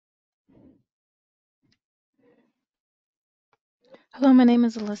Hello, my name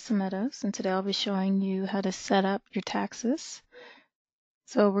is Alyssa Meadows, and today I'll be showing you how to set up your taxes.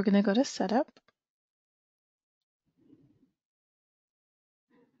 So we're going to go to Setup,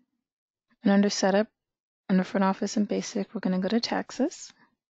 and under Setup, under Front Office and Basic, we're going to go to Taxes.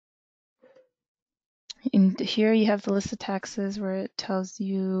 And here you have the list of taxes where it tells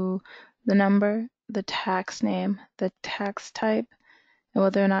you the number, the tax name, the tax type, and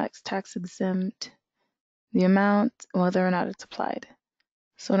whether or not it's tax exempt, the amount, and whether or not it's applied.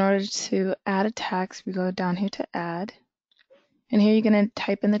 So in order to add a tax, we go down here to Add. And here you're going to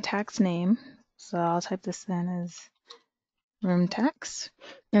type in the tax name. So I'll type this in as room tax.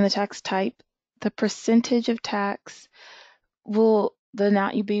 And the tax type, the percentage of tax the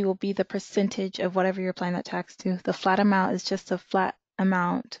amount you be will be the percentage of whatever you're applying that tax to. The flat amount is just a flat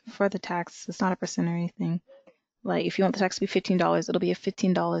amount for the tax. It's not a percent or anything. Like if you want the tax to be $15, it'll be a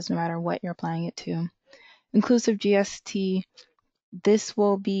 $15 no matter what you're applying it to. Inclusive GST, this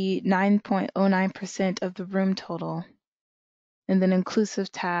will be 9.09% of the room total. And then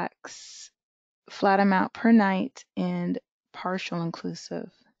inclusive tax, flat amount per night, and partial inclusive.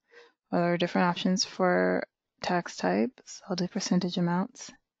 There are different options for tax types. I'll do percentage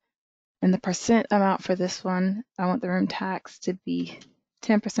amounts. And the percent amount for this one, I want the room tax to be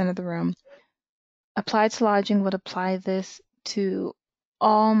 10% of the room. Applied to lodging would apply this to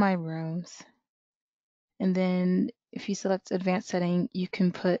all my rooms. And then if you select advanced setting, you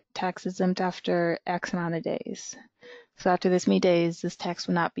can put tax exempt after X amount of days. So after this many days, this tax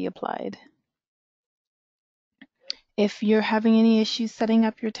will not be applied. If you're having any issues setting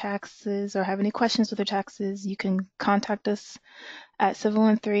up your taxes or have any questions with your taxes, you can contact us at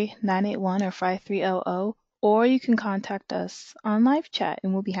 713-981 or 5300, or you can contact us on live chat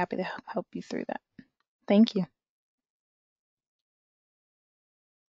and we'll be happy to help you through that. Thank you.